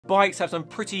Bikes have some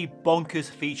pretty bonkers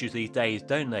features these days,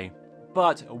 don't they?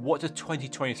 But what does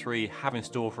 2023 have in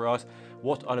store for us?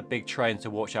 What are the big trends to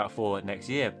watch out for next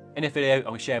year? In this video, I'm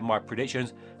going to share my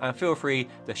predictions, and feel free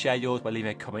to share yours by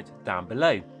leaving a comment down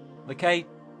below. Okay,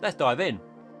 let's dive in.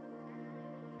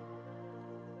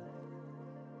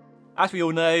 As we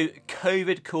all know,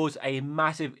 COVID caused a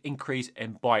massive increase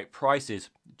in bike prices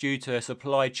due to a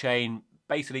supply chain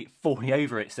basically falling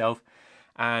over itself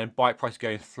and bike prices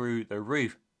going through the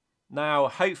roof. Now,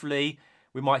 hopefully,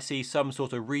 we might see some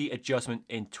sort of readjustment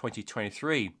in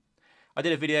 2023. I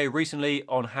did a video recently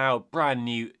on how brand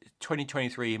new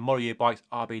 2023 model year bikes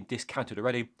are being discounted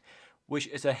already, which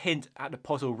is a hint at the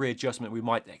possible readjustment we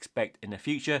might expect in the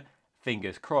future,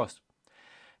 fingers crossed.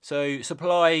 So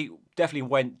supply definitely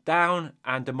went down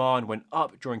and demand went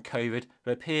up during COVID,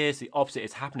 but it appears the opposite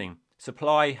is happening.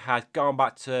 Supply has gone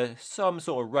back to some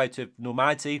sort of relative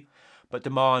normality, but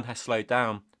demand has slowed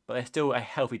down. But there's still a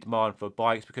healthy demand for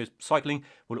bikes because cycling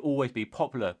will always be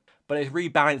popular. But this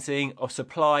rebalancing of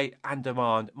supply and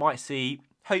demand might see,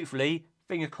 hopefully,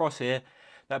 fingers crossed here,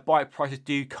 that bike prices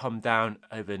do come down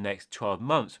over the next 12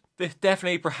 months. This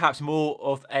definitely perhaps more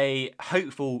of a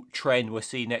hopeful trend we'll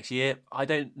see next year. I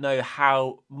don't know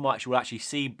how much we'll actually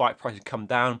see bike prices come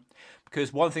down,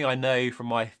 because one thing I know from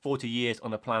my 40 years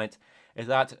on the planet is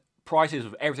that prices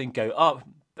of everything go up,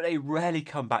 but they rarely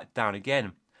come back down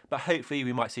again. But hopefully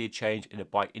we might see a change in the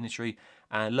bike industry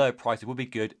and lower prices will be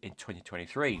good in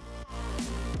 2023.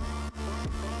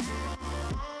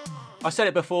 I said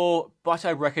it before, but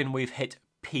I reckon we've hit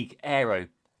peak aero,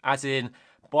 as in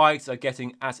bikes are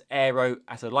getting as aero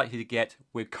as they're likely to get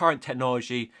with current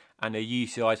technology and the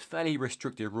UCI's fairly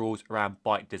restrictive rules around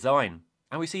bike design.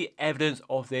 And we see evidence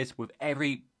of this with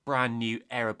every brand new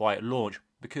aero bike launch,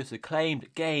 because the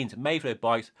claimed gains made for their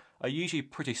bikes are usually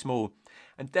pretty small,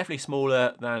 and definitely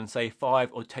smaller than say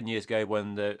 5 or 10 years ago,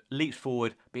 when the leaps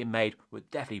forward being made were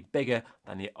definitely bigger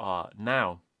than they are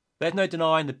now. There's no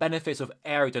denying the benefits of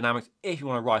aerodynamics if you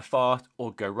want to ride fast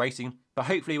or go racing, but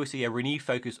hopefully we'll see a renewed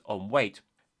focus on weight.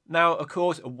 Now, of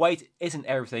course, weight isn't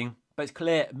everything, but it's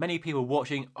clear many people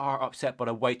watching are upset by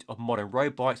the weight of modern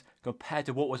road bikes compared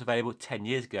to what was available 10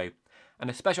 years ago. And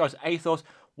the Specialized Athos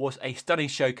was a stunning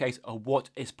showcase of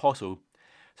what is possible.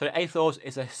 So the Athos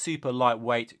is a super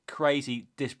lightweight, crazy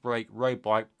disc brake road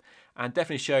bike, and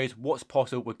definitely shows what's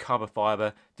possible with carbon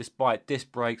fibre despite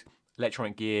disc brakes,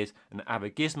 electronic gears and other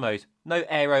gizmos. No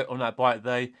aero on that bike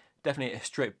though, definitely a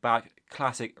stripped back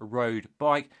classic road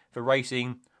bike for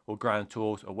racing or grand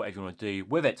tours or whatever you want to do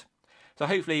with it. So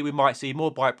hopefully we might see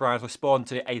more bike brands respond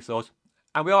to the Athos,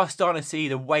 and we are starting to see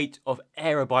the weight of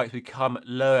aero bikes become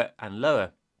lower and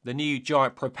lower. The new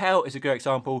Giant Propel is a good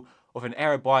example of an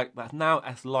aero bike that's now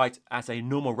as light as a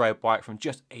normal road bike from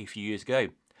just a few years ago.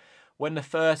 When the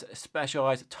first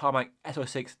Specialized Tarmac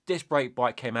SO6 disc brake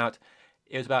bike came out,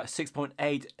 it was about 6.8,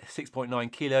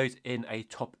 6.9 kilos in a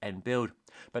top end build.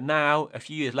 But now, a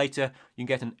few years later, you can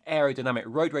get an aerodynamic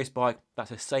road race bike that's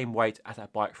the same weight as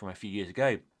that bike from a few years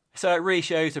ago. So it really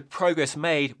shows the progress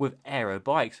made with aero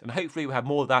bikes, and hopefully we'll have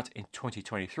more of that in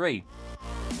 2023.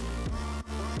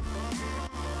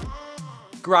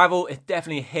 Gravel is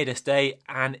definitely here to stay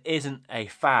and isn't a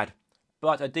fad,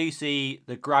 but I do see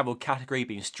the gravel category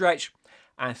being stretched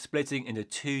and splitting into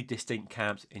two distinct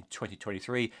camps in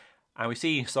 2023, and we're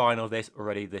seeing a sign of this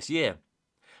already this year.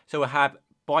 So we'll have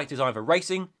bike design for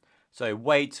racing, so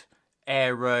weight,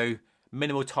 aero,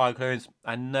 minimal tyre clearance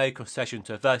and no concession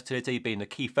to versatility being the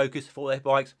key focus for their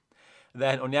bikes.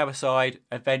 Then on the other side,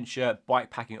 adventure bike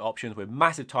packing options with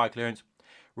massive tyre clearance,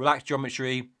 relaxed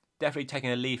geometry, definitely taking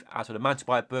a leaf out of the mountain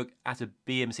bike book, as the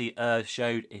BMC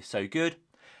showed is so good,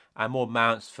 and more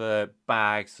mounts for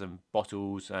bags and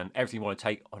bottles and everything you want to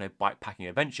take on a bike packing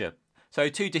adventure. So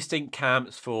two distinct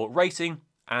camps for racing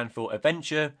and for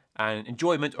adventure and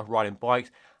enjoyment of riding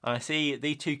bikes, and I see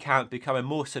these two camps becoming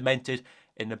more cemented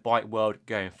in the bike world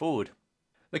going forward.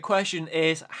 The question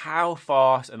is, how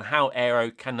fast and how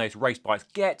aero can those race bikes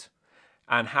get,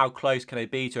 and how close can they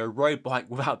be to a road bike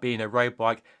without being a road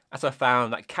bike, as I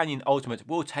found that Canyon Ultimate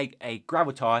will take a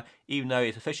gravel tyre even though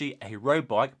it's officially a road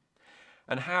bike.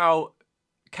 And how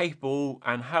capable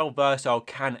and how versatile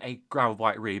can a gravel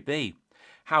bike really be?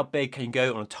 How big can you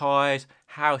go on the tyres?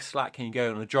 How slack can you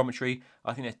go on the geometry?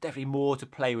 I think there's definitely more to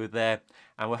play with there,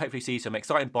 and we'll hopefully see some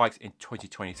exciting bikes in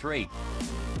 2023.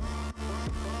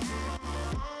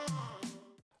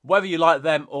 Whether you like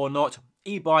them or not,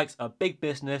 e-bikes are big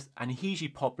business and hugely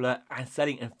popular and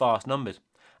selling in fast numbers.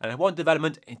 And one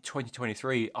development in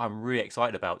 2023 I'm really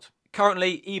excited about.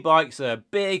 Currently, e-bikes are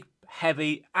big,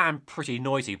 heavy and pretty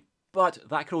noisy, but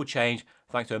that could all change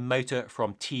thanks to a motor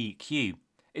from TQ.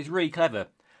 It's really clever.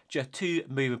 Just 2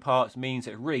 moving parts means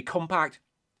it's really compact,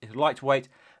 it's lightweight,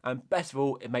 and best of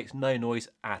all, it makes no noise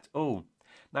at all.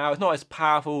 Now, it's not as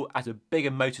powerful as the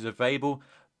bigger motors available,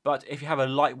 but if you have a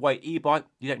lightweight e-bike,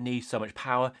 you don't need so much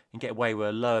power and get away with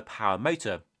a lower power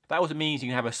motor. That also means you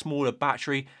can have a smaller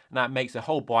battery, and that makes the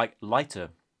whole bike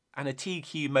lighter. And the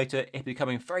TQ motor is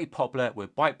becoming very popular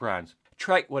with bike brands.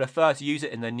 Trek were the first to use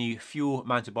it in their new fuel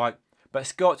mountain bike, but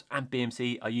Scott and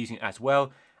BMC are using it as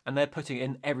well, and they're putting it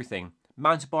in everything,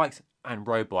 mountain bikes and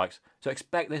road bikes. So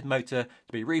expect this motor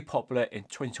to be really popular in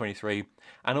 2023,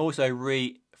 and also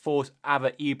reinforce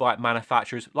other e-bike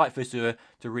manufacturers like Fusua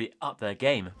to really up their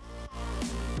game.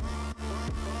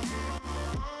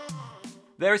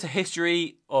 There is a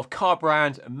history of car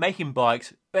brands making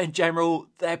bikes, but in general,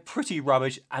 they're pretty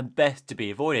rubbish and best to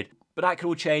be avoided. But that could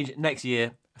all change next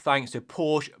year thanks to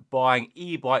Porsche buying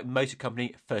e-bike motor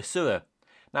company Fusua.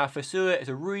 Now, Fusua is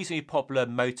a reasonably popular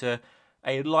motor,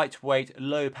 a lightweight,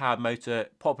 low-powered motor,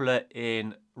 popular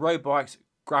in road bikes,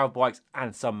 gravel bikes,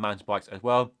 and some mountain bikes as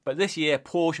well. But this year,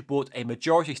 Porsche bought a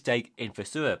majority stake in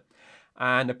Fusua,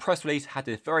 and the press release had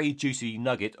a very juicy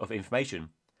nugget of information.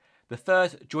 The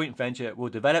first joint venture will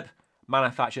develop,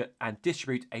 manufacture, and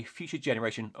distribute a future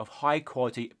generation of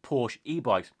high-quality Porsche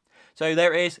e-bikes. So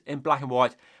there it is, in black and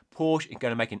white, Porsche is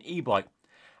going to make an e-bike.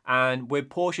 And with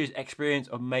Porsche's experience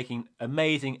of making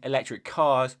amazing electric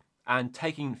cars and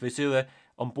taking Fusua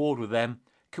on board with them,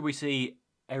 could we see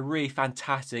a really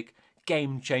fantastic,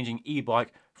 game-changing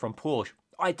e-bike from Porsche?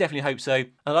 I definitely hope so.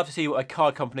 I'd love to see what a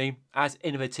car company as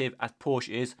innovative as Porsche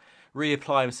is really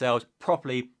apply themselves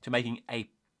properly to making a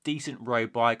decent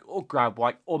road bike or gravel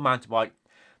bike or mountain bike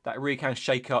that really can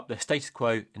shake up the status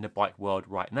quo in the bike world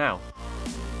right now.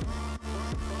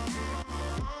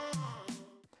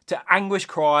 To anguish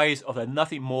cries of the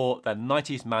nothing more than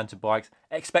 90s mountain bikes,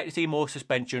 expect to see more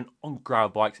suspension on gravel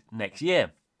bikes next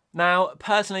year. Now,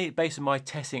 personally, based on my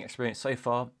testing experience so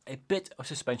far, a bit of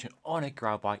suspension on a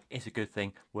gravel bike is a good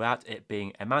thing without it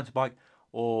being a mountain bike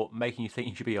or making you think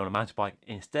you should be on a mountain bike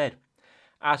instead.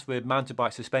 As with mountain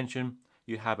bike suspension,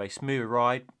 you have a smoother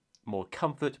ride, more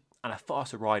comfort, and a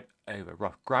faster ride over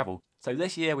rough gravel. So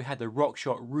this year we had the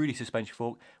RockShox Rudy suspension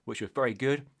fork, which was very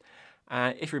good.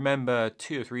 And if you remember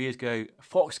 2 or 3 years ago,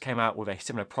 Fox came out with a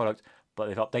similar product, but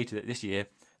they've updated it this year.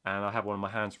 And I have one in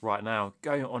my hands right now,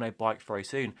 going on a bike very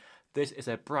soon. This is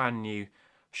a brand new,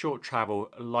 short travel,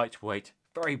 lightweight,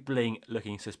 very bling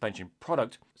looking suspension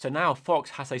product. So now Fox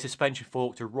has a suspension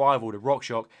fork to rival the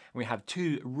RockShox, and we have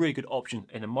 2 really good options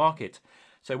in the market.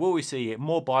 So will we see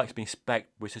more bikes being spec'd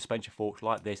with suspension forks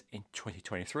like this in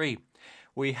 2023?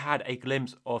 We had a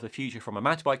glimpse of the future from a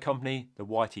mountain bike company, the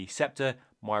YT Scepter,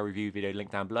 my review video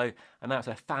linked down below, and that's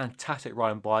a fantastic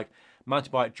riding bike,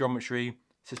 mountain bike geometry,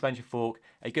 suspension fork,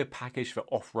 a good package for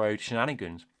off-road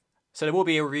shenanigans. So there will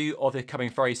be a review of it coming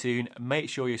very soon. Make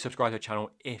sure you subscribe to the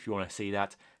channel if you want to see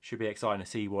that. Should be exciting to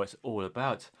see what it's all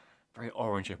about. Very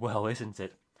orange as well, isn't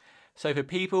it? So for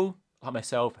people like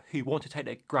myself who want to take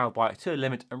their gravel bike to the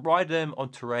limit and ride them on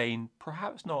terrain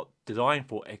perhaps not designed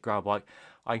for a gravel bike,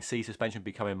 I can see suspension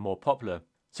becoming more popular.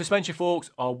 Suspension forks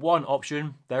are one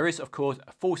option. There is of course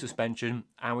a full suspension,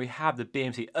 and we have the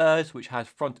BMC ERS, which has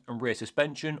front and rear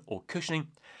suspension or cushioning.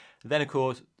 Then of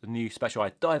course the new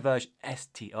Specialized Diverge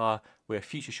STR with a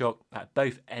future shock at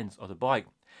both ends of the bike.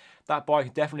 That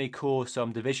bike definitely caused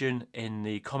some division in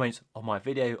the comments of my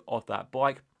video of that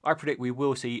bike. I predict we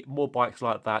will see more bikes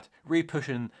like that, really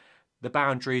pushing the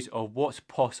boundaries of what's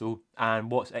possible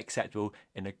and what's acceptable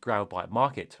in the gravel bike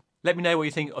market. Let me know what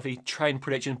you think of the trend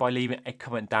prediction by leaving a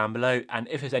comment down below, and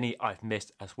if there's any I've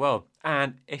missed as well.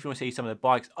 And if you want to see some of the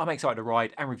bikes I'm excited to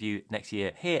ride and review next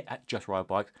year here at Just Ride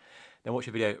Bikes, then watch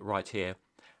the video right here.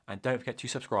 And don't forget to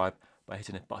subscribe by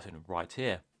hitting the button right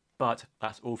here. But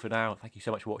that's all for now. Thank you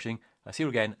so much for watching. I'll see you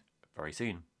again very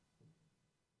soon.